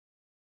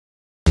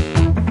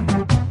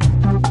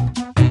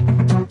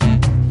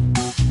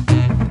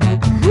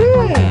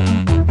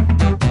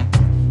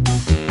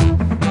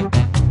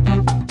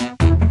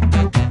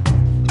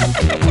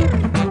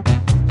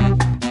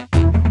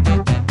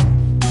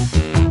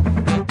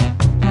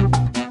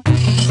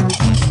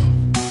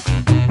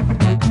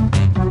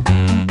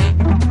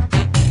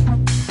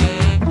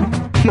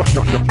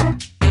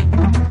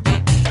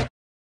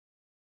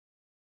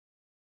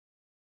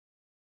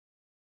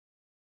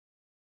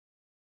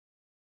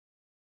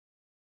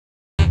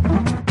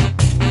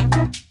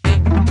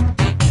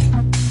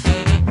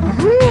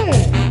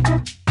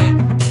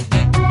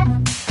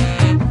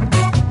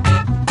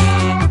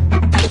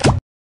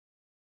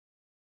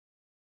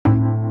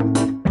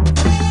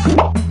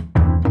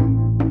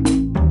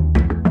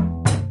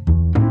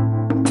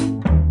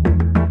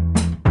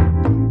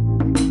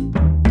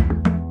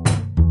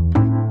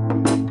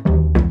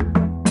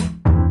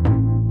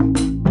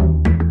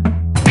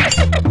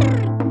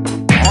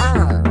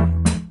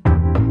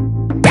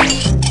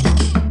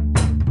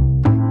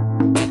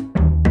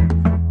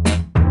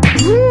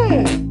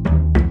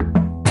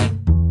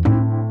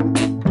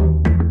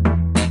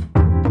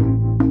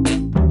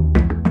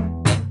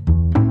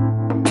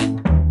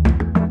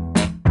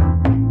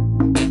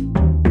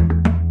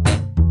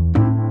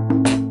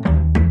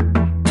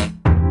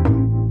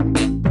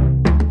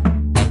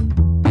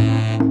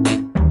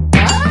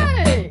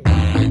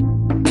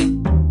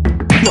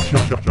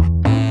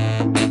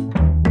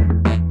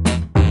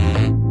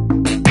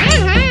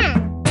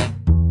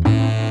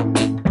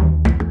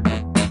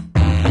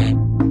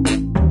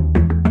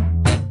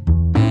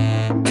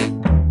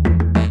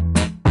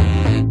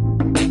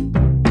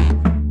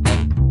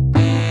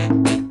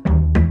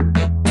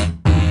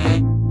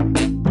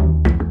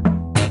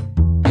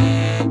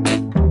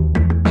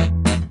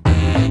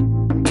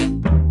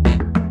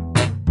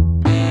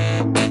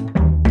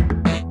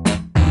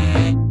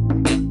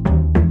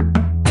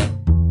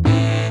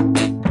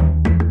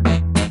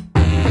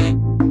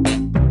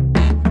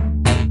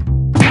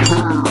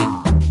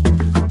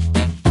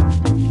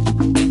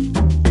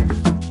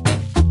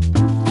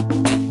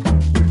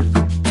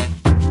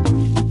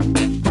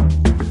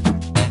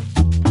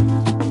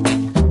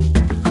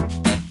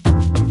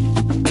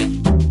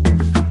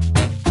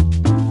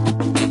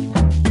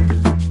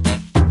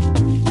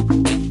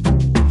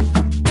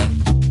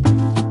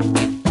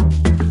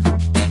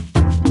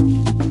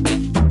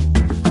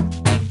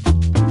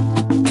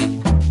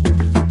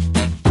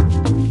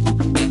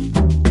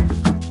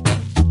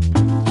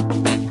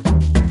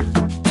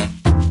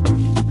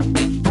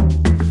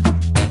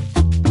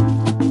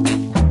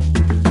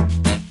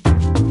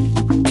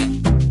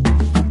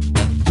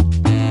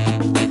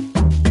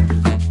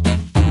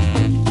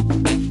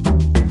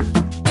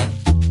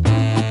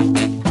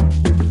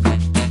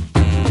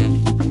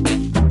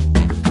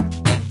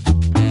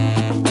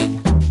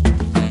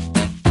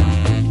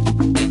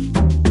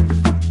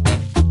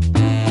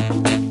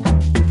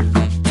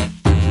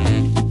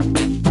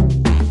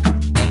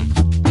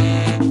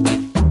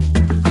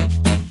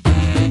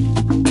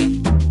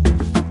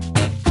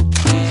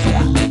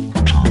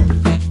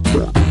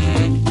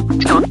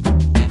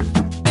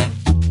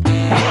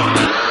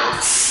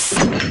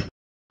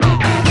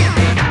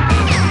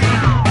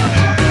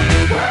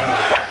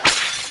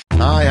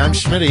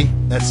ready.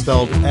 That's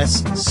spelled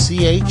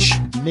S-C-H,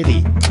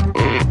 MIDI.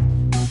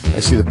 I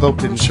see the Pope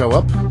didn't show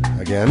up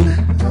again.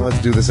 Now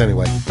let's do this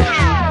anyway.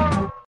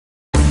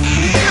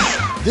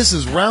 This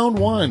is round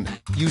one.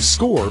 You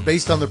score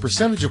based on the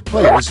percentage of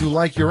players who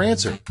like your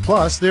answer.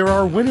 Plus, there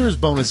are winners'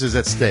 bonuses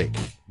at stake.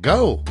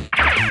 Go!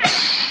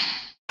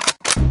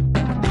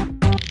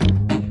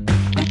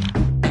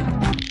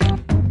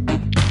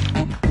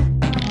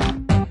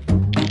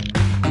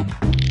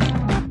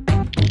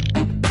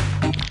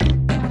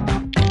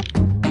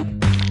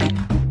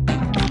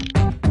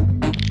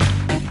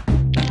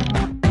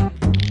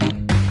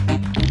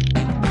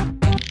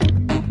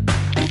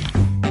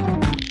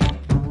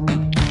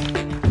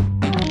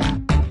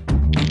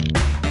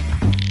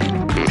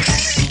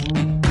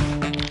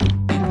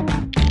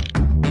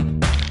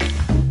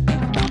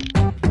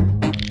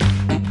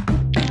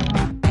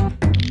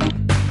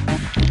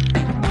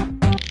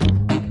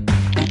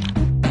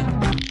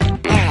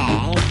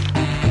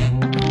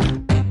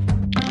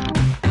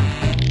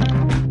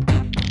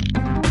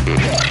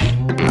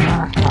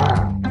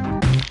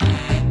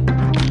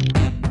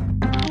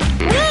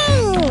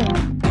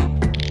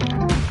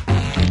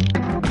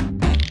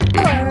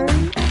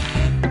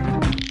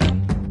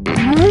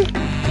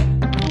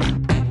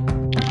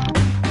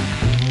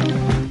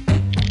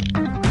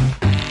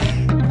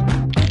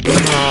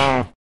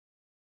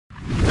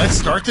 Let's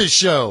start this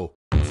show.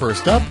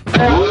 First up,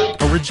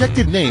 a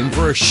rejected name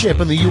for a ship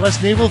in the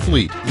U.S. Naval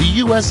Fleet, the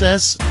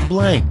USS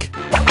Blank.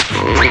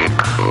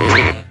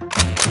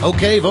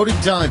 Okay, voting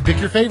time. Pick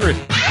your favorite.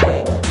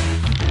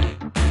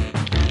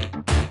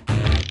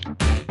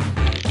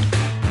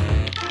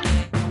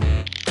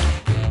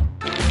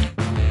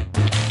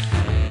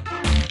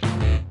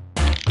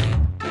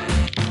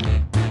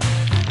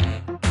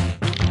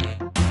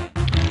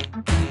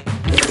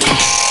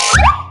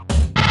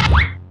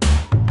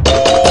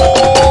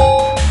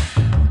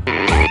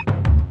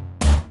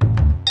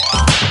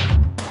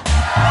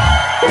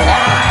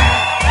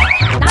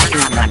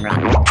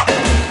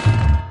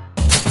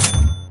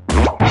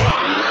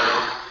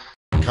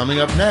 Coming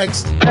up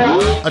next,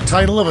 a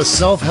title of a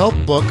self-help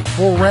book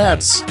for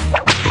rats.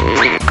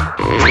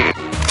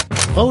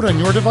 Vote on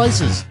your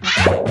devices.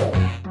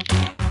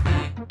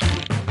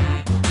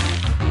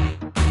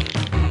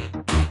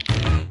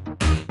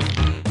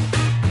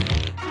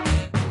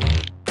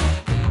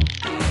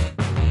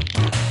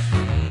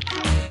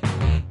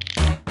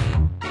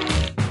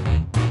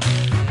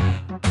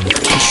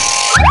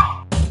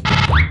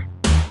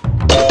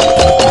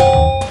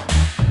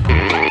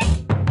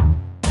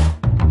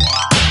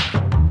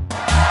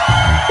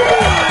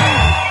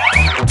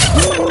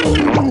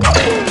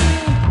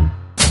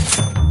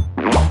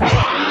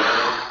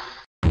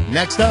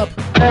 Next up,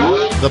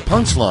 the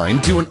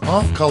punchline to an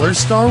off-color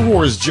Star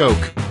Wars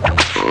joke.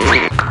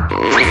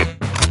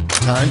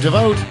 Time to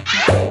vote.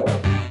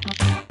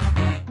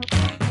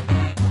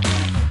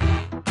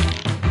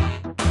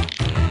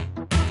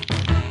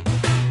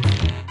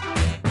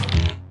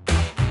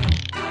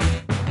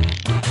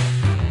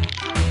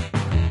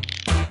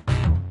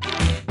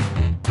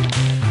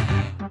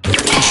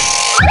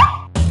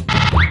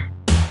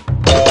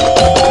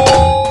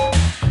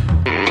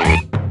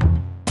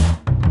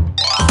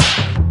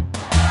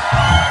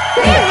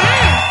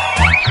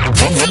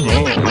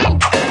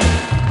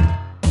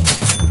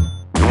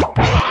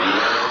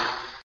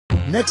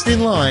 Next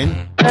in line,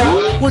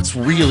 what's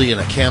really in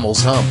a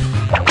camel's hump?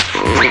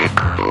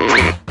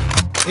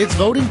 It's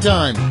voting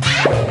time.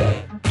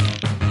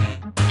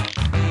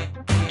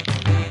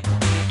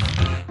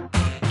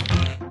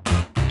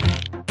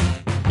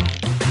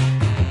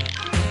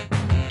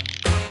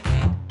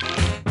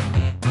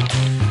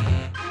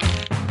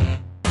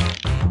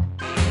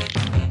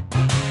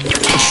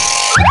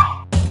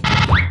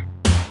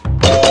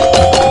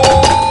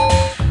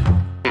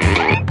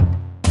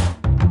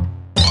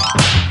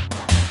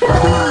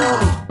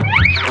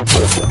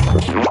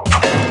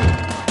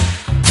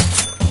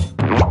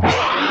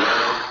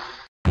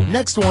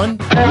 Next one,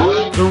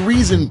 the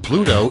reason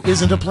Pluto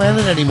isn't a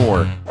planet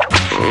anymore.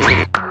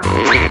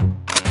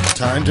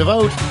 Time to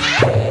vote.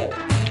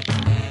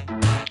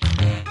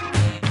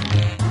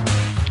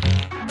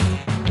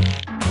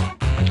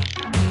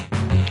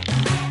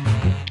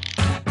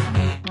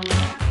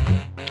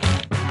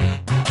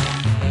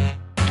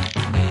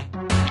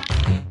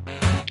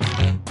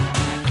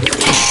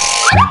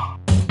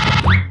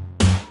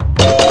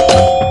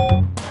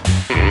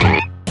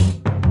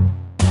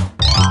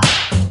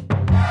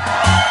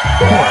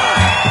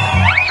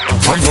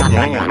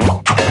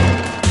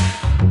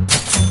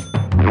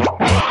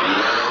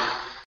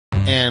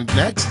 And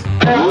next,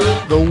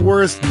 the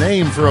worst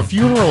name for a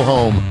funeral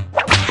home.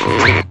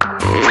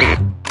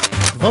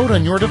 Vote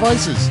on your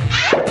devices.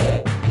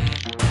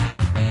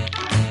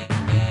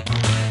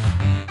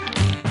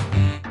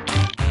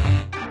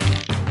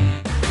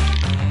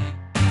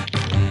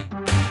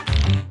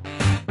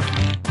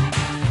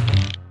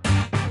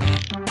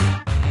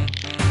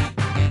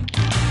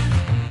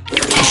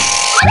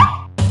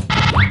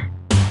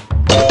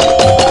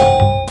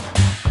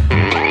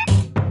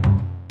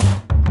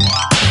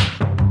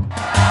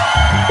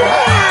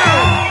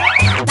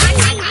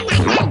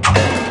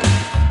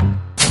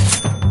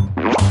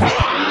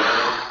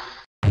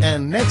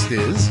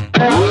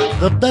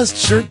 The best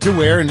shirt to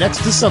wear next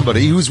to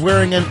somebody who's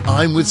wearing an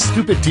I'm with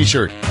Stupid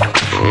t-shirt.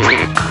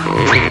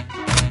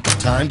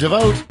 Time to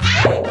vote.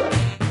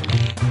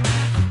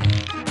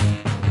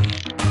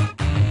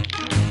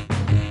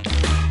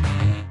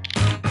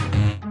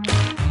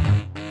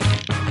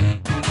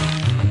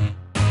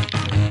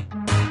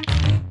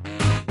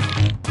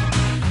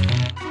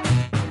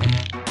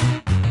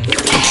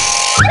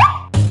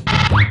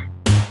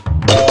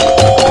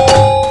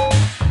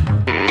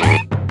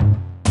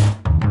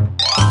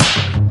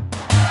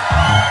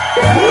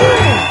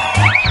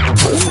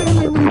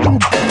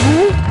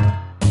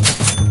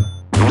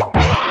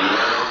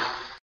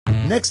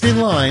 Next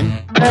in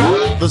line,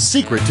 the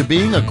secret to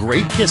being a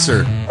great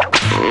kisser.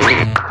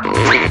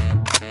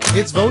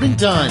 It's voting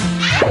time.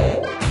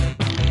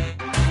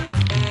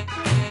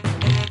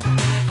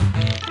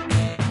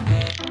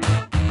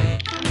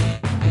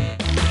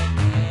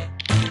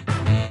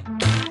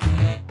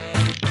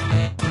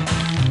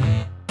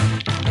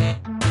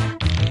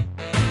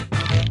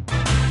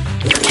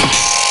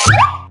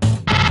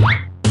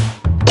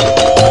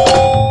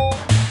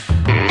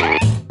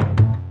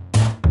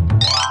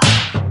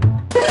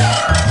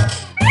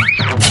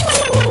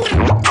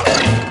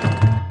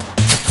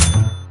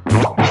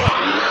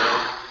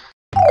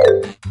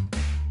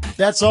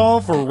 That's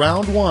all for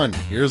round one.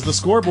 Here's the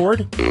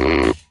scoreboard.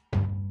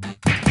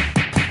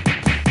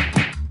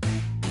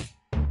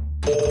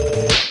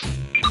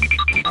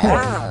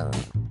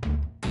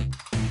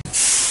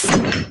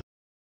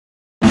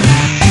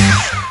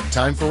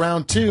 Time for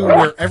round two,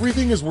 where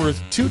everything is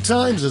worth 2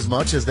 times as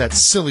much as that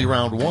silly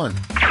round one.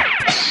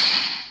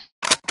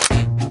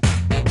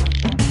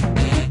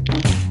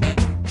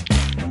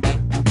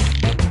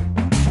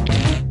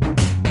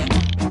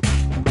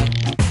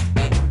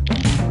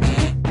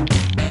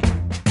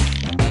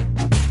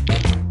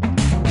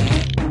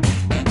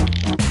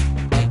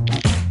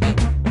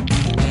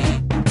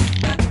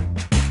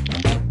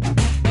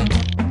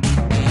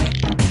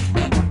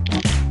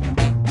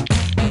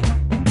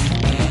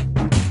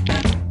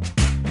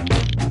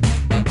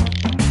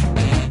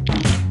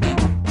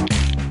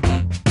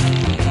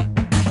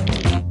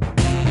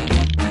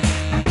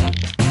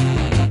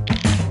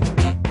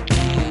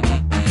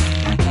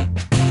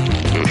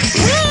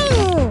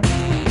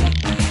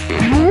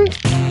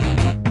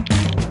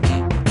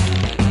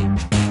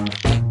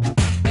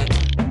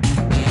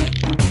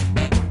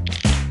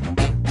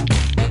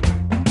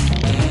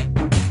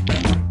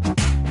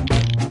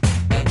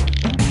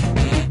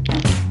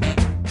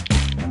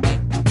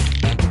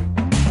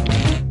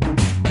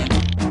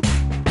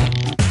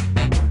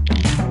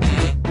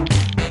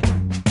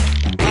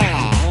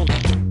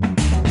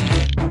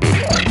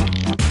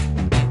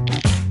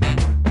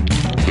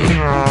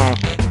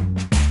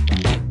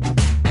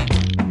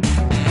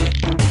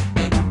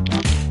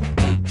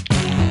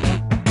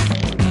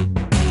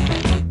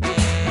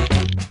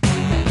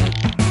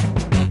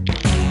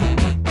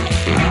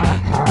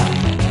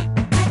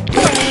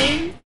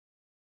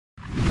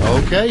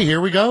 Okay,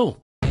 here we go.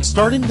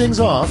 Starting things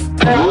off,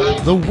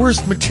 the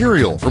worst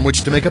material from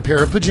which to make a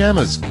pair of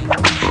pajamas.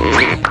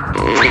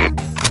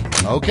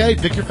 Okay,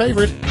 pick your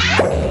favorite.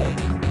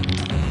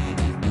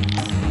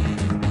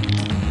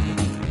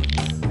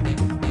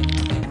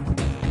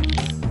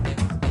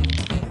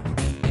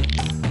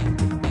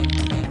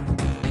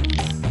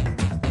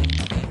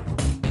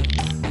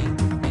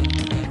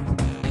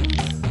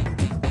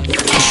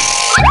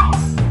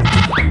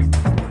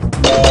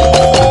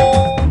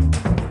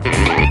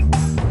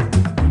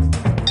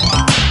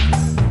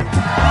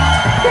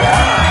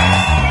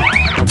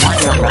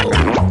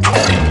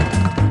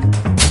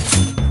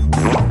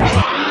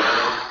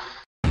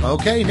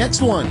 Okay,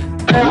 next one.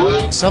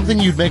 Something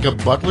you'd make a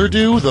butler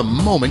do the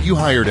moment you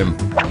hired him.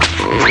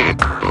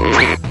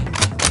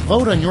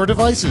 Vote on your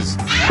devices.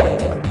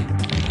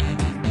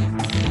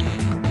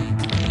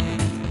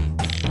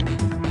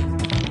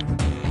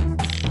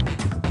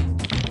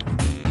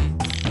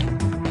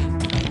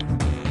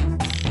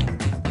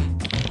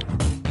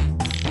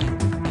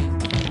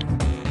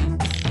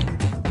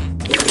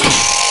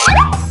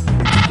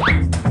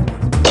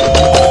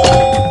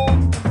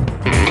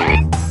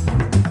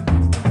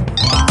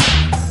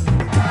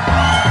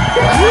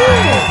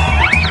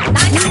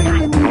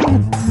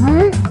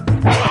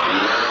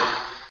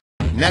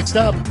 Next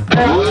up,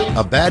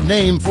 a bad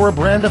name for a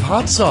brand of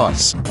hot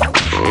sauce.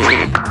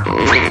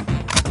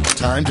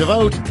 Time to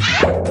vote.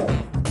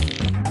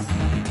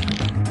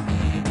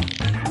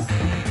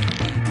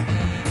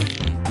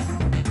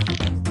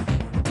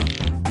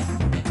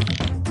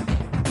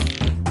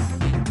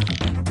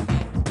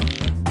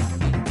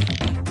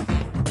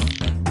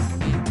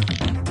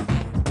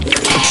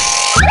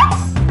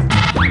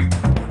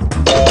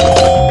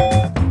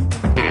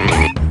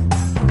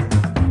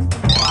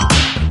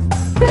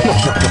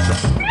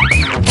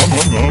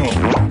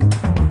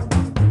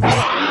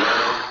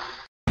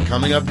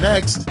 Coming up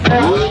next,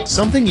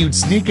 something you'd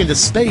sneak into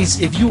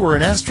space if you were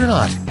an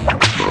astronaut.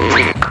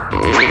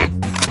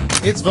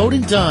 It's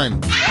voting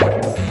time.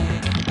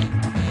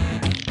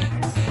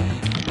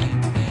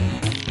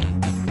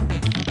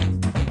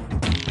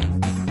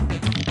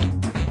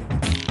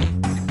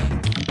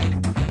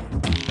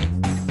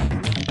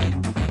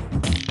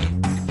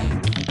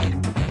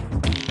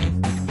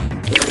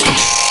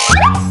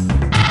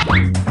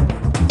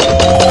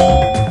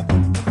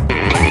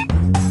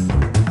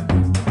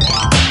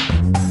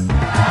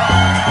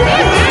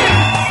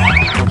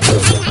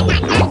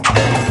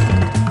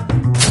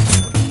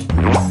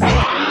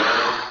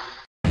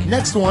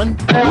 Next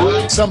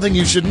one, something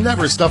you should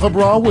never stuff a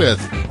bra with.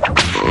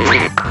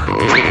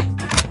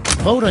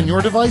 Vote on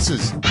your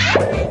devices.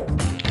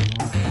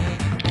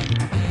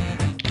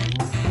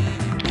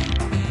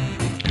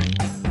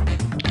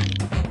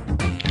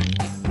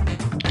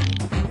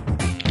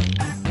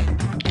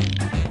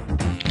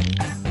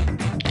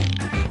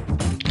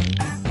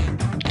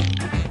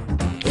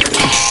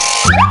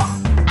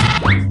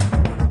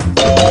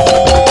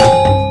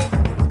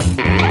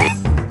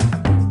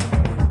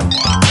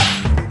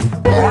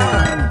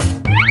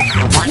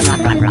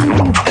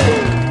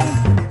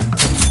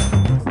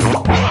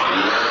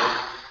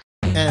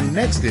 And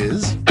next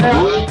is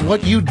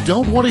what you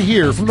don't want to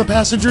hear from the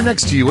passenger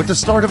next to you at the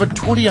start of a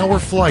 20-hour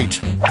flight.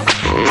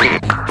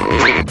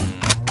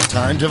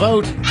 Time to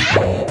vote.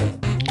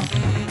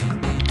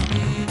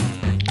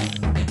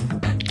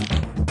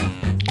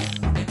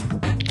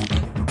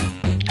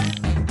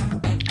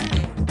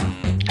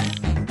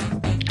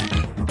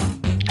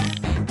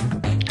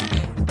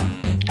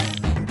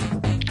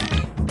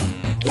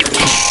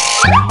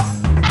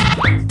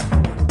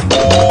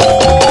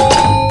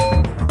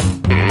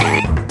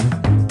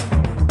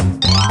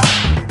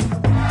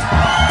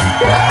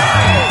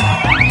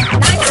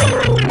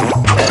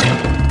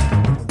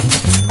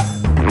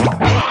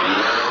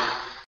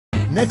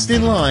 Next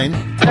in line,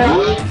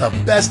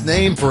 the best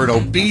name for an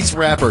obese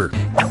rapper.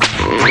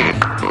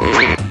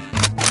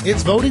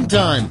 It's voting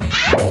time.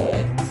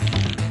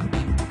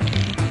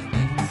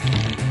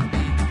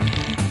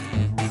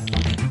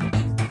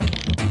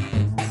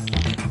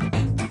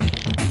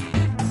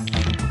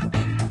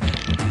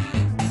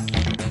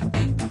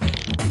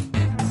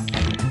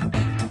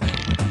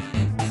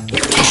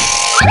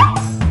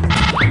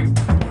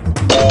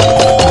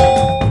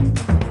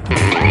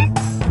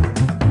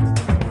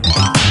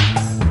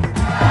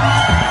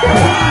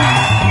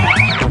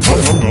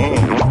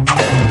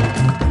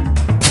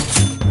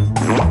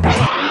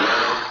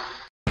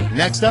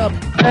 Next up,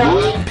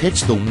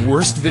 pitch the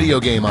worst video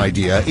game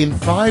idea in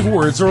 5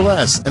 words or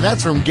less, and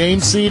that's from Game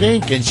Seed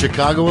Inc. in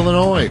Chicago,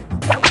 Illinois.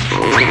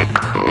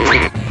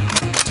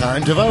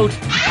 Time to vote.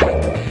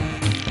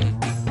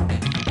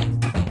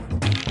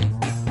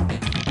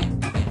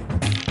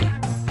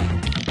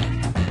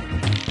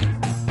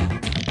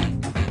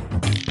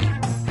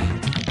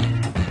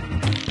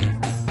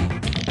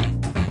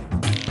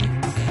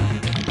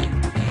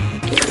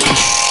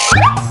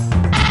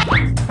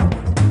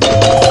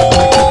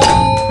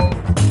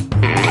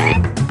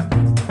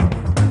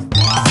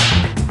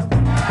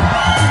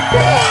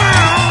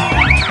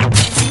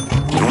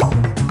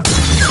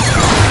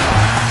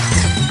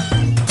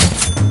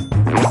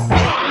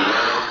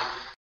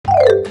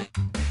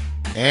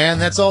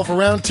 And that's all for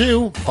round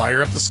 2.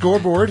 Fire up the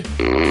scoreboard.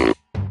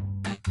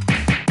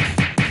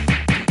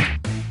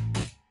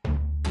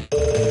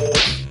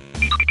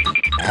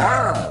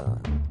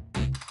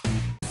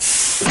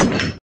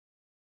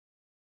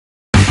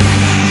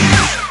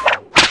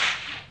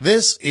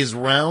 This is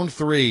round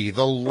 3,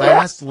 the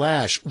last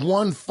lash.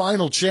 One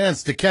final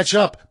chance to catch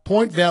up.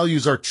 Point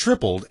values are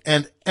tripled,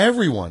 and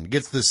everyone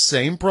gets the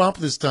same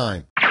prompt this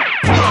time.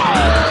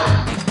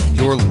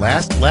 Your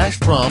last lash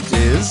prompt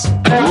is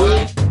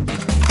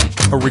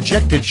a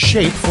rejected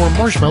shape for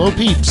marshmallow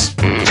peeps.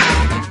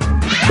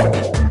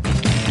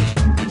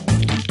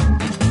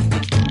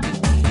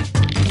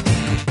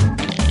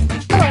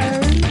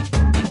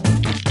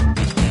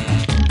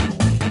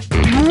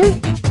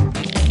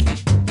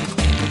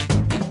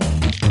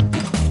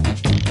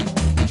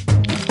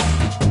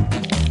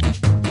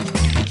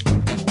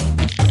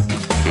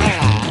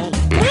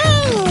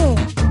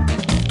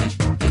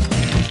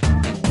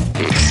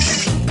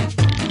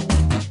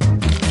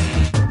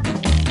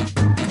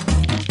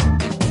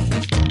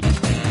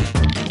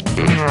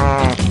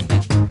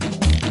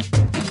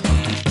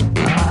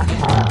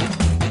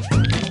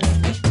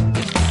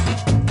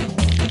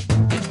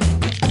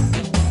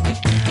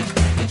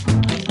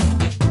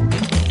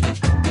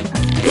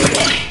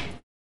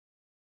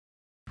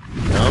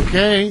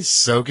 Okay,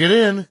 soak it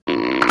in.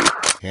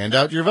 Hand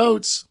out your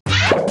votes.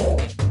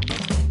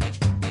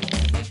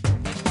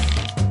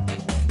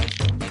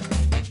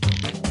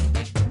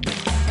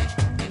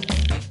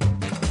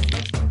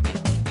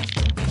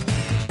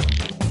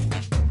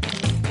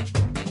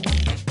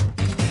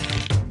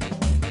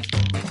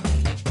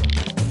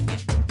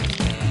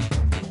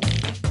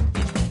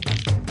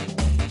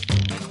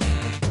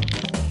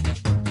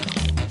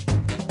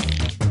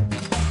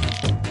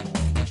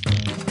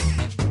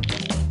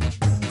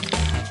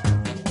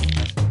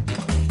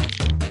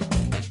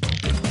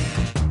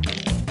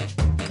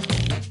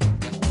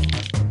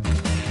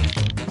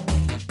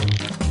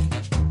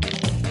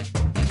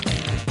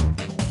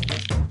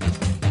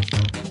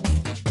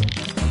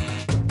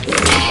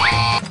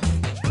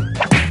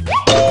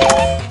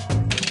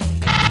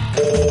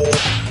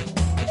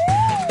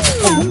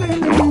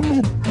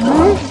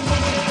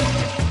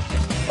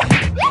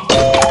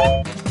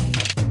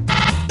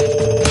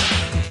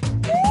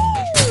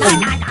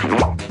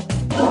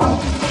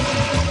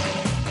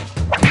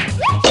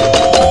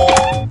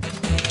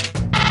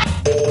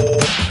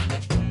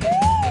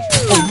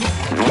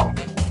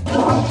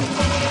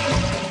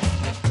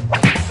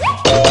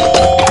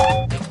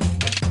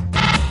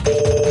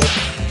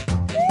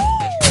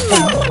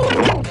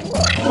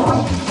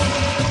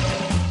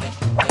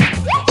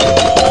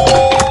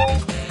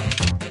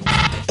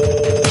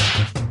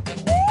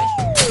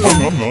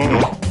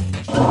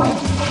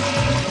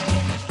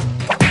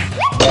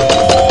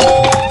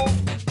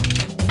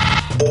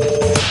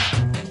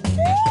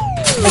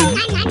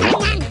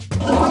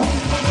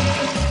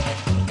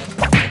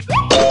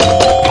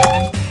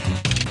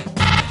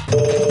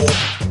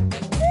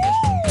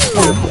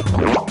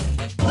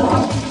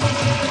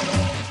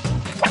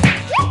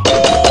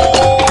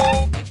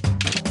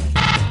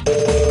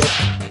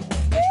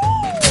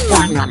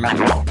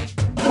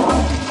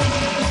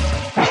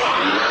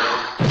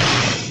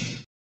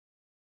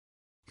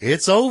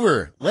 It's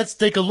over. Let's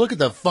take a look at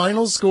the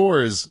final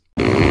scores.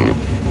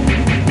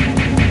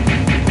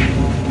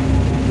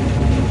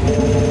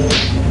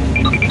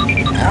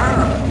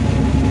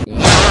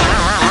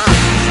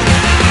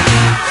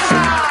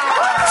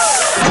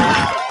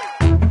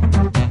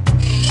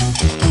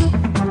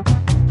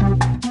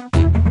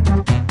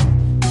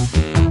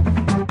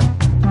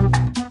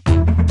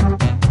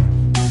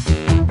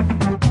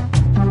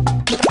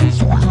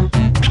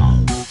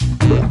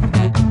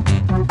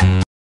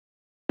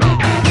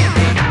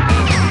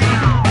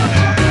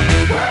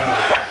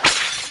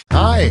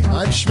 Hi,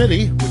 I'm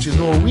Schmitty, which is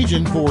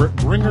Norwegian for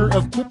bringer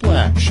of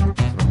Quiplash.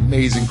 An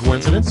amazing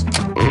coincidence.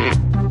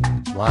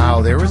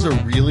 Wow, there is a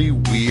really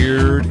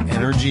weird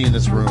energy in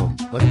this room.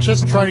 Let's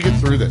just try to get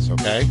through this,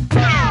 okay?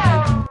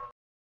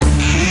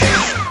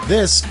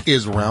 This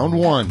is round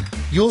one.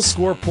 You'll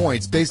score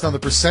points based on the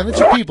percentage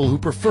of people who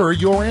prefer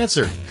your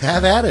answer.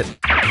 Have at it.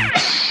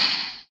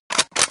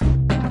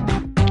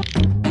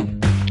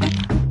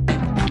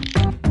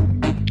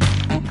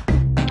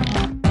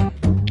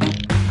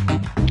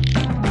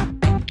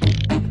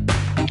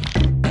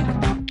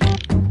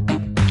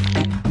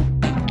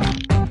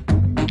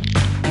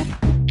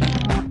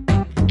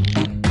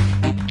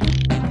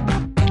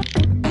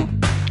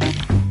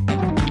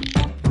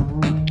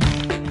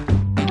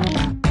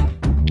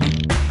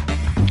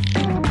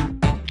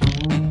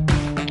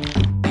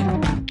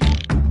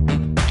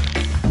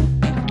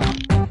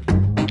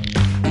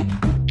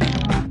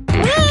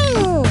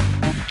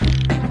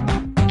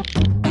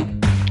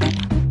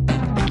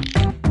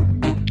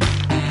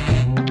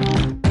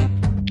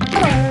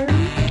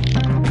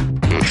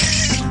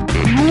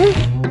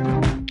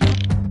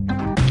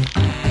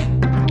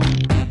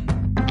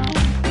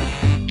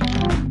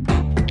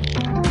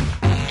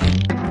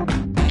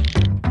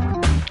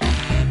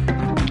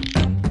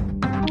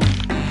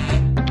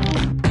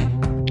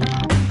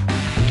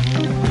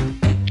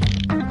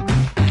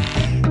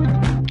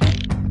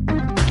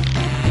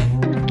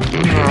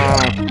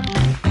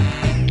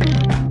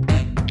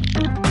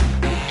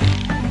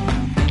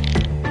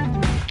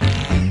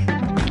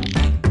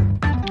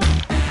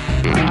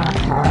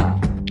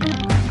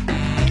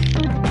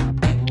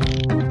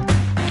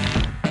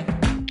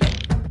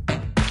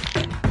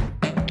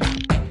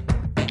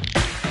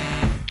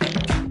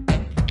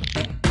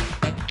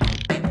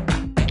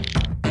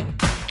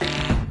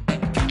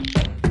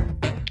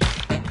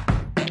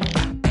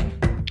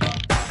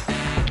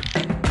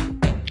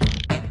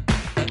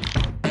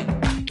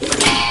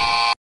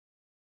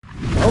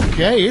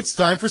 Okay, it's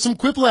time for some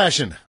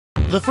quiplashing.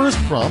 The first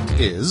prompt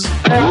is,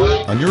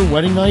 on your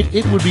wedding night,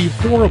 it would be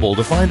horrible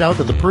to find out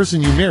that the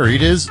person you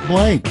married is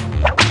blank.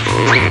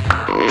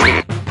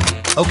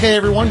 Okay,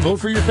 everyone,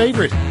 vote for your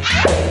favorite.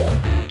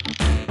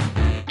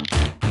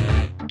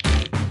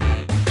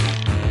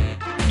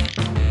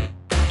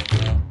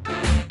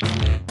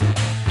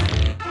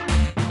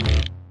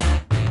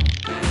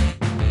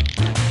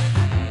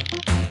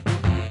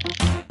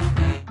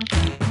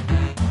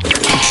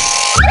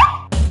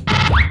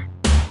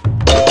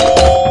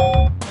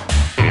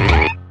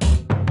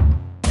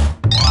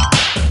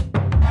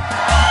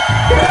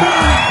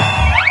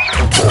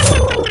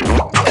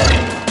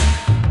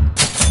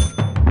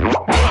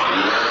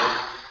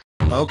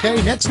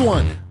 Okay, next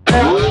one.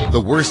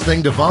 The worst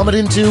thing to vomit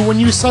into when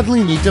you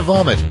suddenly need to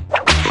vomit.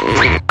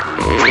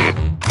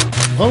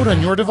 Vote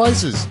on your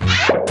devices.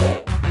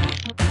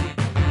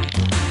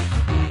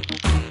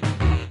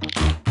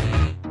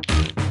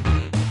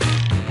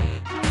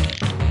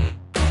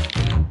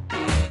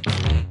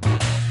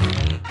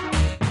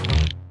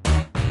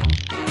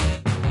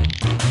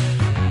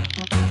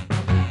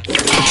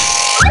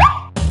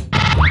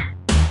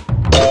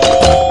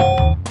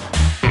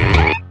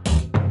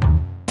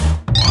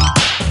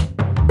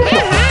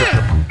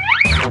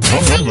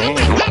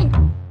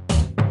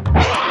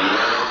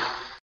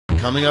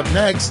 Coming up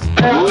next,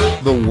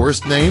 the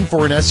worst name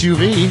for an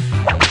SUV.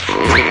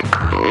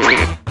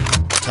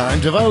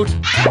 Time to vote.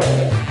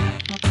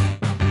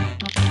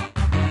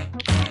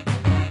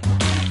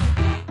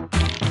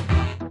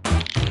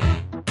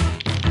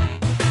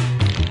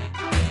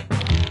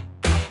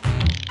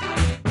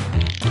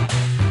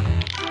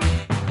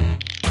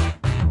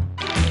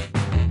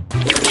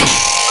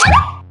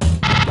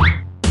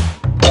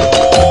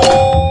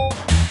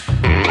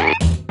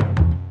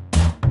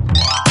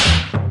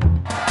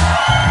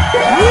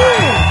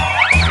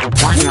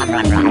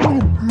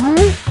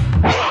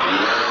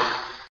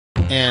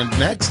 And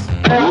next,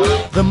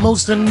 the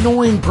most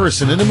annoying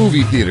person in a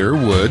movie theater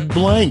would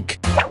blank.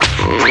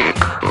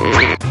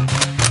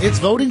 It's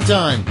voting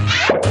time.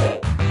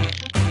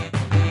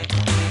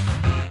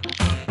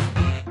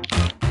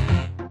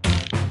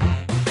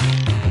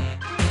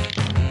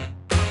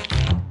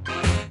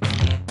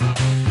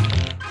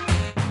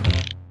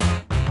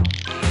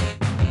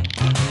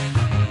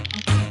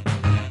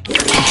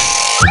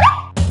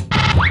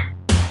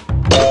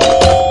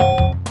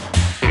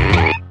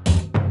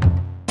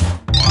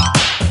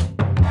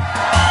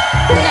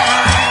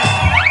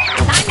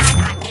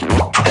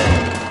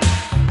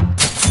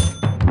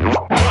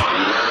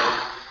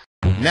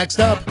 Next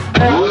up,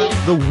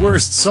 the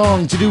worst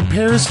song to do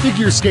pairs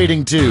figure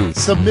skating to,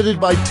 submitted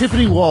by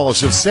Tiffany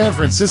Walsh of San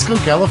Francisco,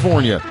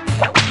 California.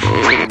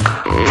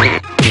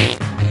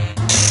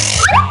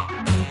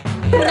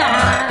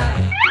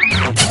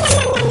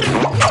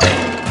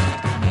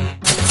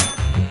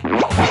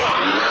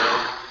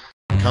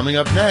 Coming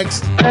up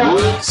next,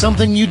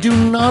 something you do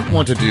not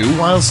want to do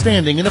while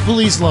standing in a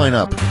police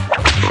lineup.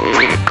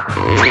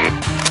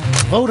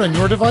 Vote on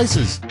your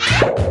devices.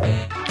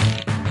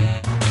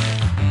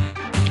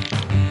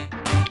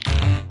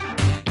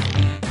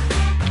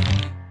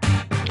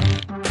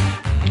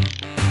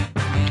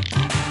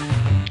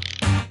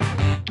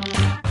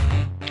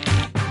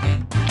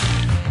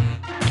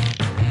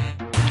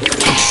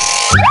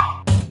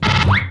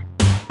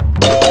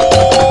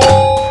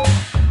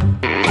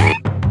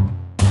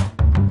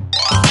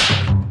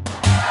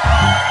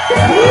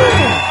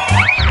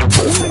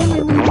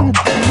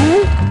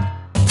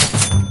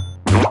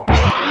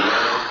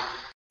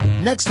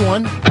 Next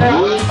one,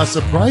 a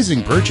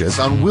surprising purchase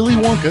on Willy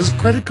Wonka's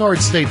credit card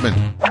statement.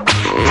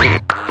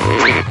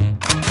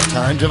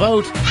 Time to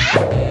vote.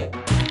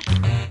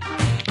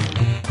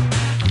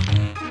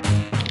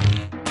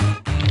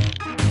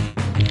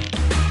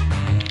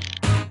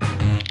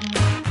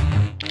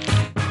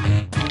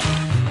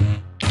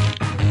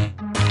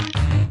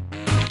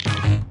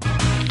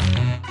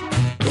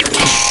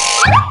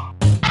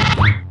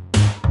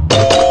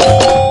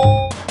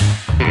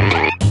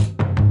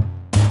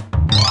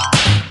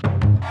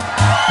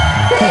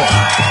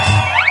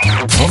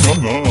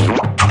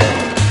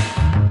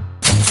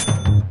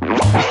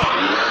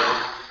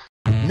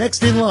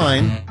 Next in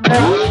line,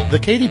 the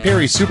Katy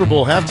Perry Super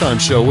Bowl halftime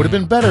show would have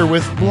been better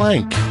with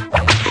blank.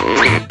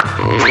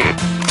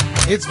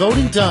 It's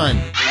voting time.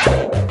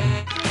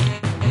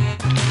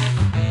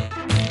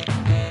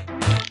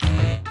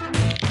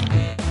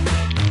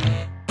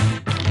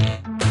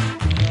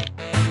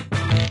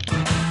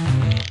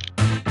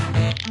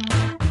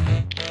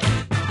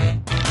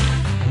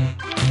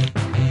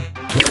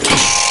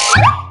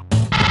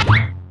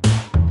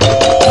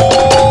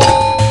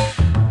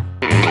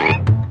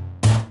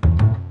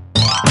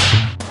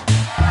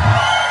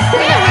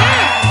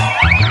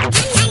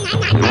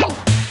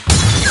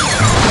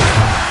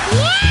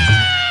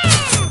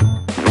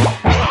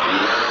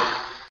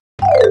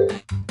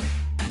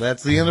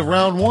 That's the end of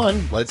round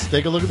one. Let's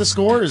take a look at the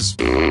scores.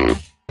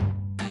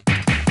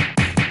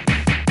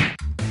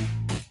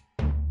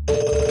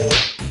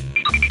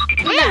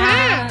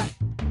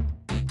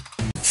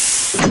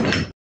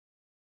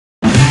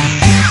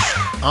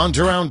 On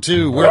to round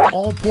two, where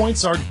all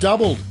points are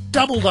doubled.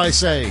 Doubled, I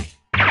say.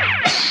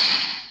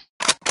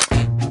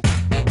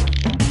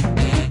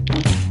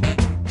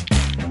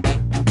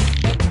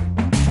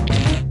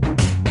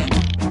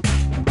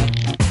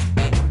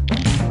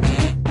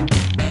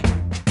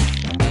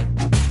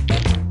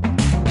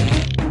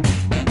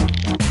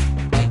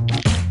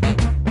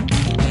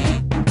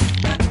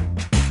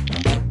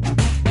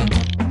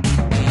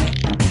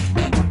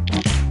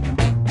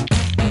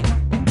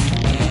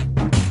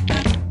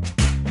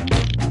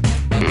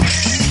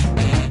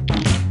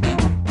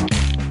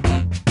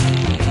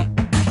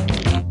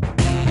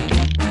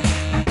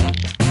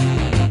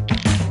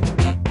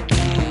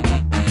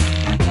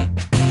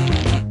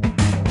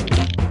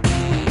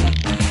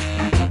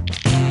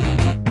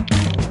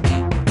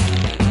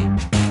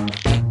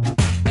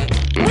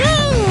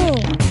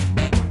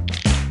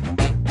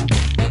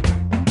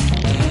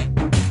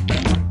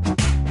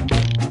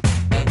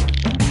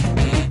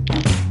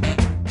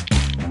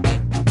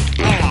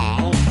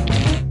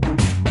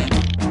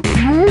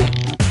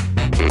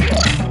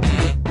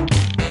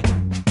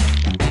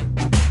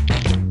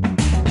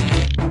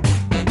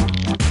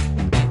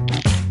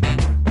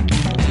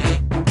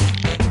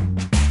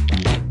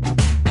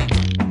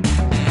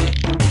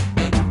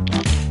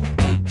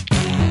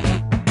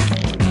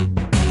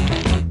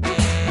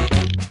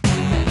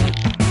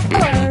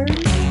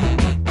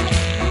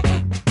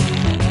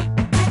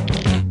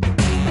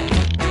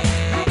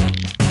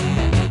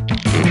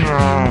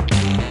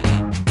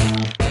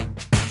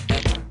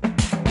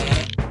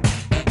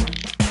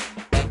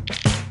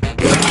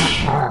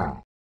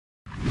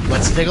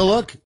 Let's take a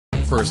look.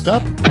 First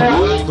up,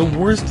 the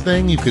worst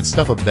thing you could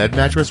stuff a bed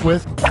mattress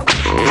with.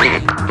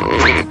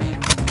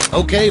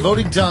 Okay,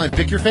 voting time.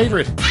 Pick your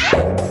favorite.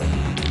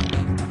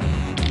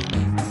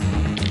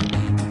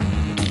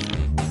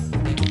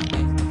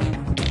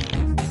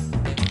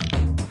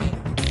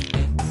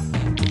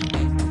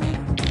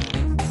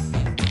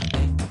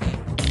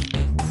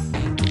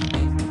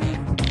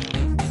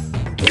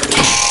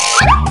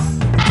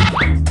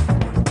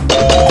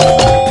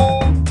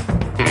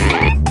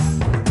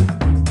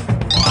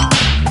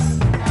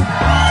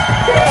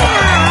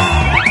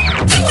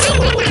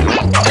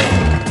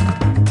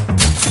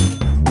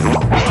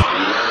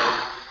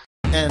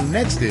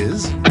 next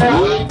is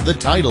the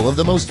title of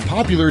the most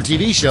popular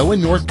TV show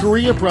in North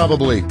Korea,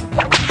 probably.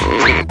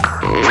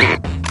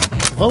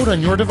 Vote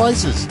on your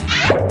devices.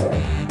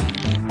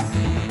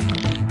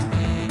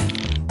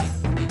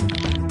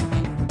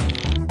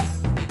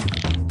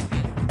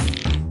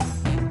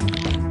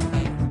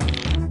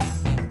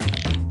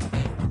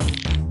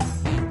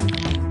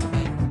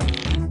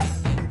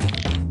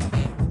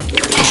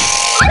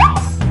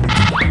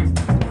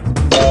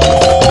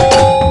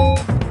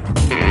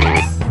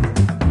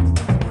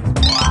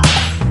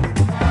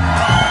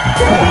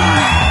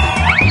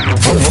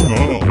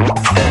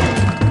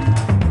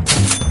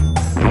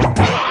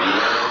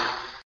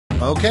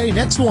 Okay,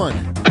 next one.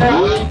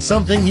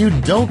 Something you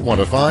don't want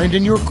to find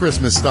in your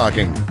Christmas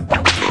stocking.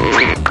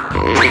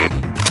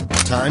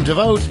 Time to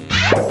vote.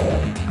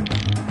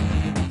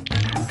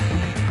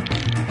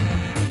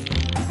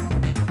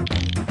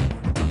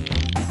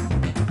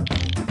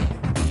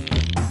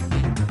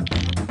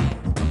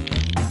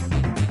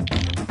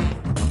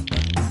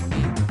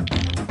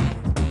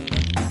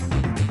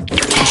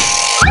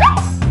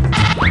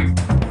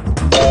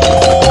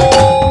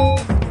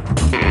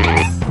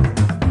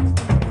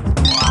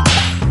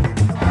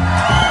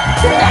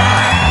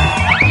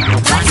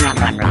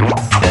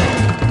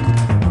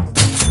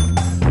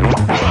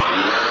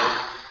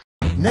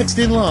 Next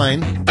in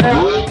line,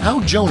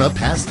 how Jonah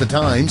passed the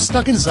time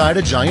stuck inside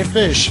a giant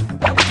fish.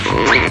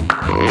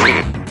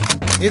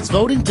 It's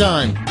voting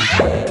time.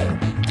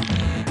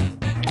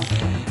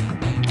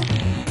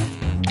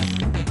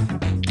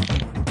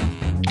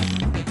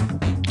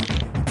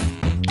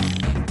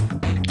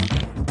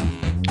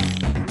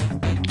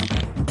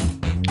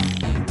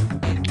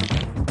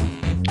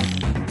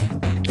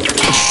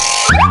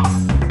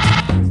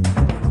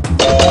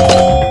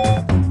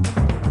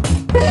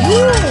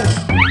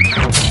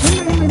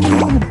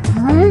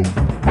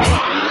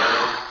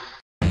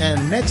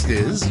 And next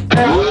is,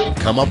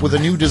 come up with a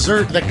new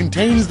dessert that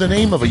contains the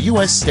name of a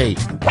U.S. state.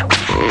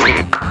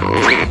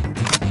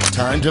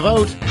 Time to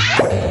vote.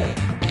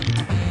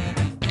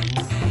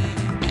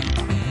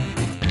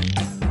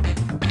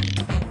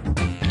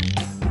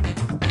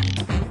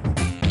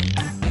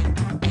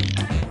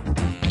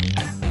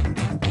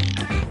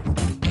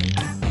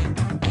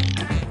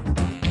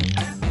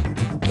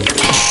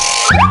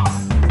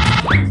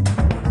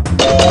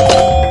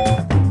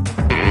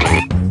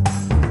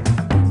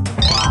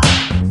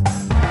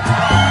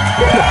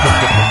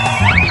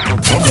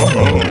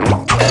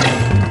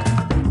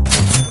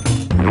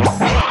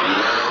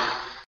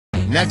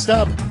 Next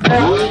up,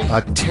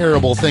 a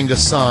terrible thing to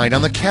sign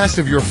on the cast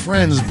of your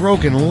friend's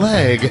broken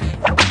leg.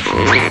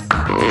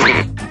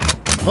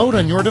 Vote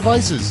on your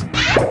devices.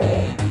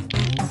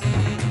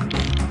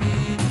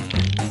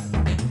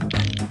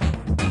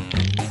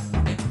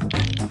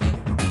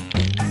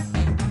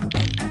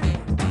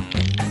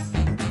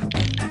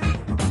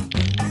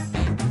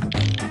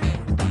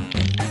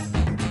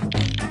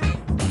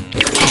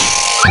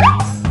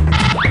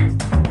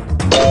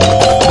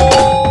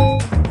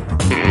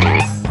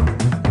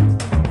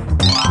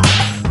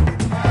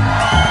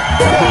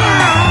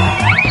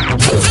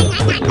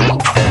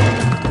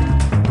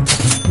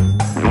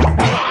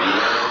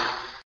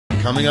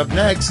 Coming up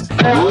next,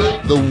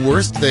 the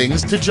worst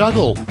things to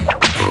juggle.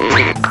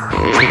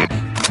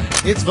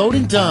 It's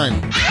voting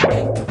time.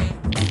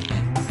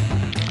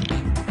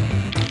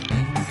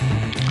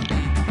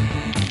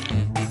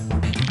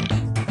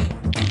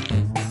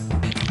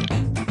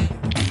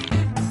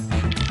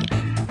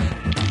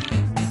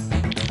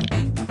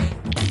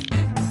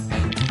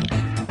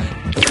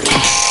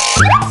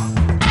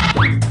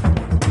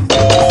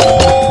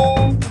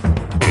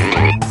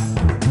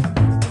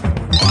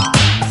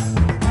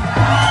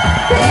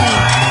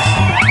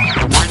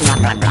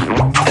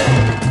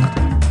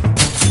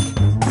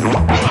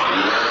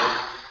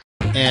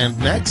 And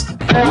next,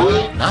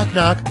 knock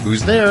knock,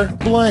 who's there?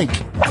 Blank.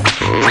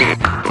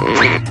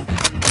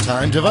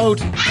 Time to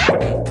vote.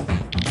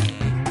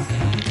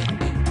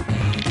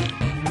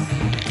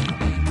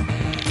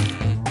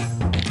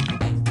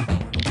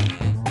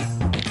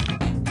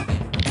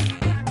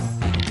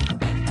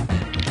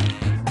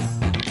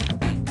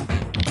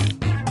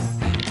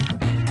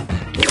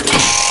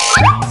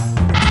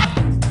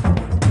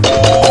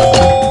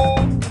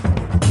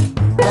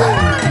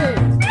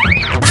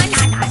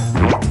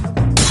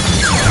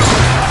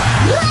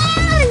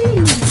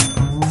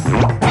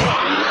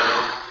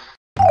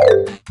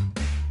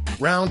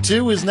 Round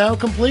 2 is now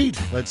complete.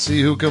 Let's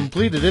see who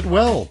completed it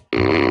well.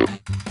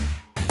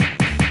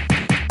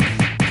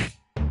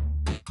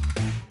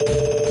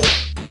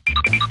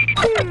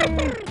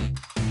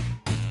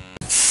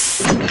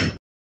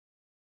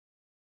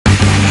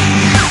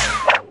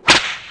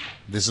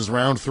 This is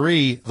round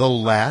 3, the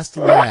last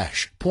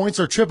lash. Points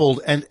are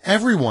tripled and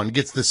everyone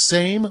gets the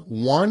same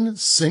one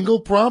single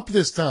prompt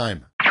this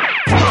time.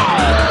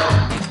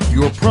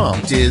 Your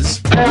prompt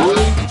is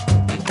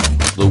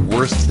the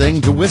worst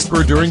thing to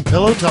whisper during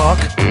pillow talk.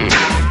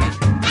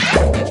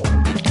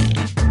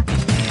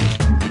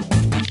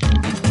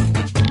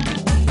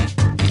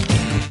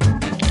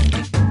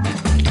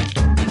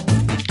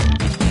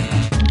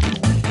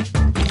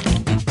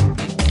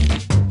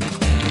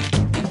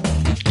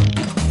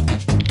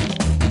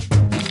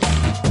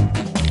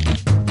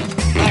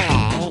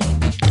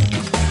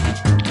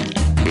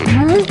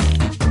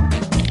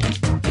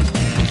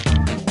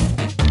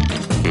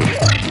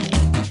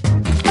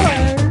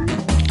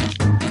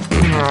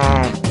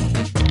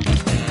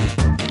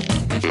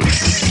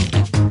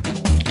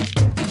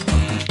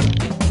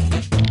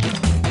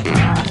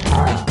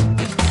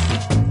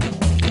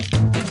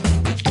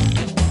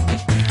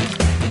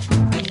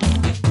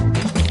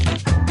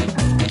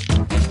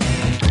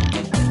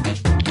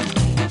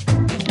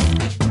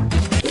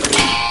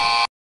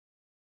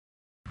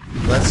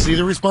 see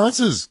the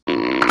responses.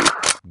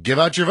 Give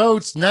out your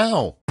votes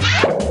now.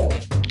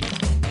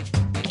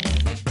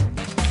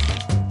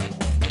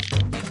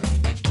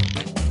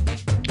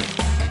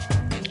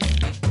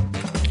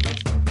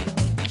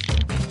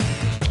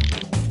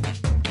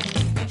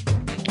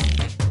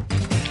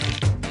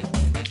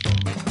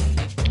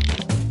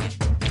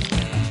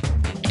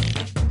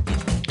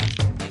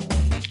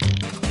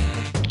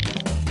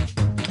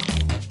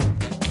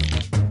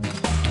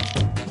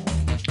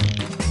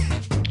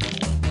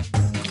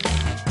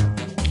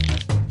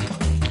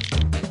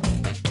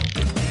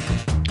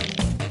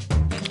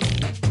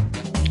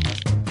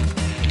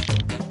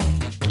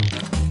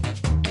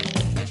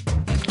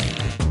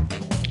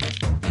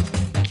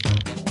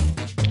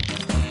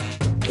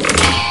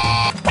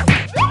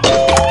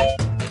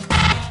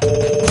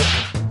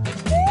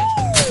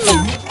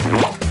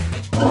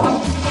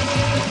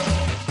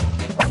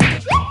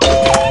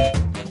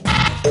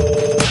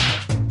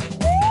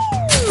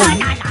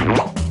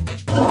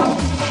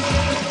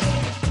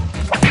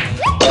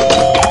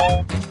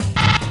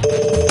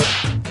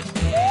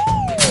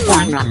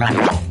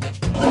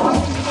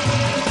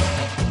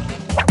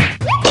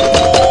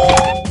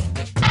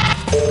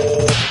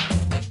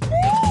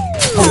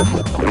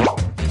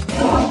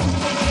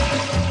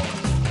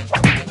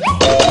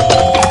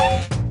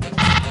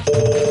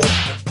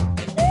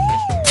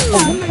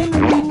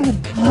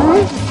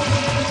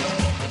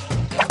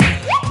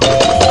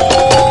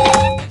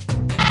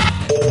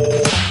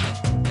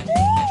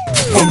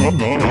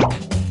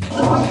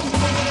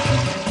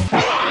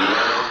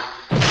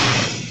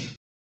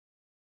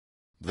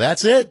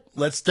 That's it.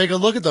 Let's take a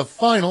look at the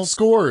final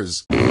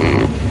scores.